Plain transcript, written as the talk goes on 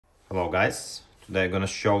Hello guys, today I'm gonna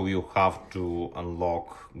show you how to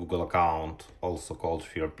unlock Google account, also called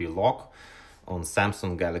FRP lock, on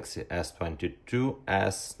Samsung Galaxy S22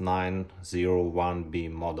 S901B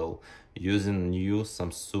model using new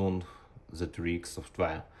Samsung Z3X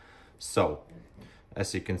software. So,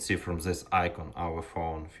 as you can see from this icon, our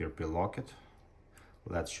phone FRP locked.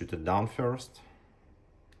 Let's shoot it down first.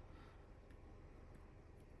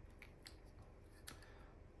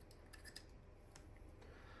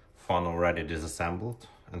 Phone already disassembled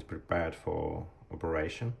and prepared for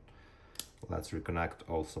operation. Let's reconnect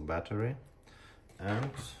also battery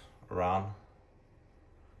and run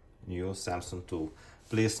new Samsung tool.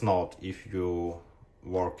 Please note, if you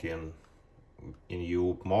work in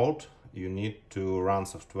EUB mode, you need to run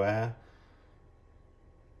software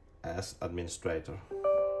as administrator.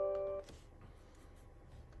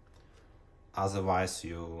 Otherwise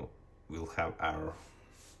you will have error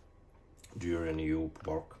during EUB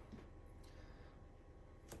work.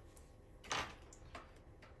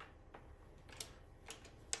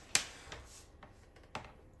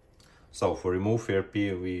 So for remove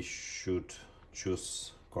FRP, we should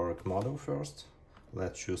choose correct model first.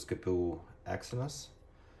 Let's choose CPU Exynos.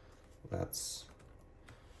 Let's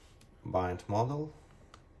bind model.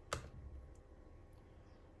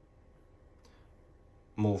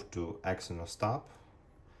 Move to Exynos tab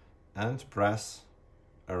and press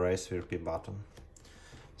Erase FRP button.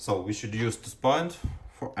 So we should use TestPoint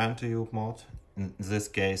for anti-EUB mode. In this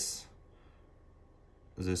case,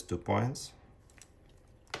 these 2 points.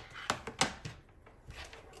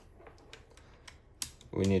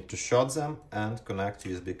 We need to short them and connect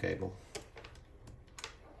USB cable.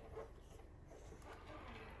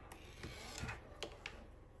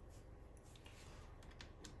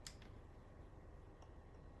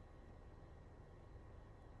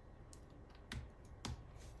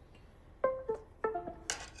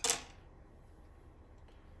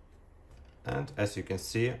 And as you can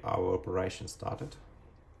see, our operation started.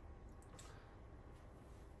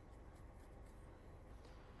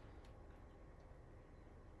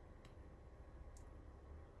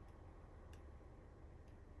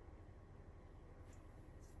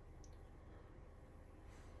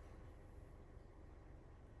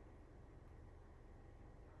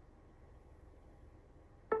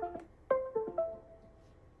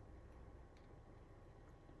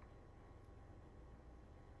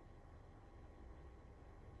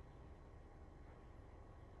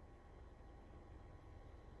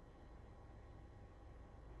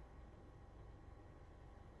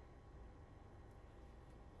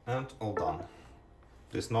 And all done.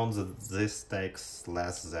 Please note that this takes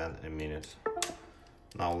less than a minute.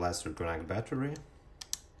 Now let's reconnect battery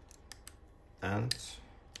and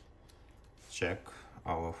check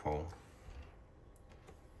our phone.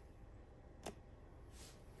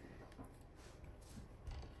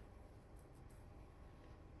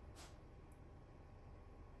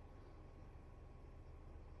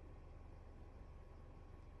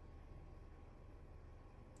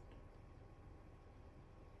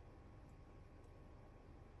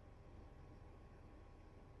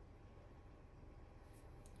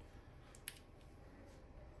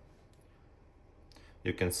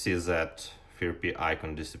 You can see that FRP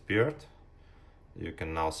icon disappeared. You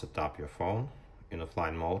can now set up your phone in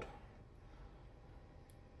offline mode.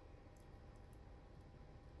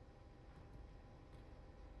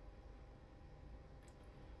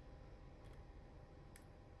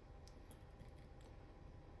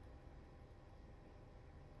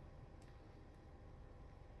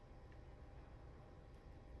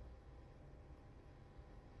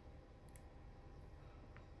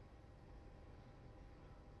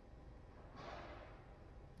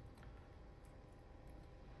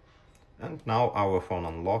 And now our phone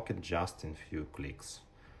unlocked just in few clicks.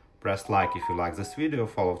 Press like if you like this video,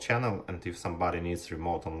 follow channel, and if somebody needs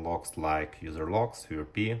remote unlocks like user locks,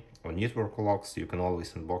 FRP or network locks, you can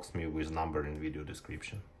always inbox me with number in video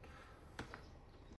description.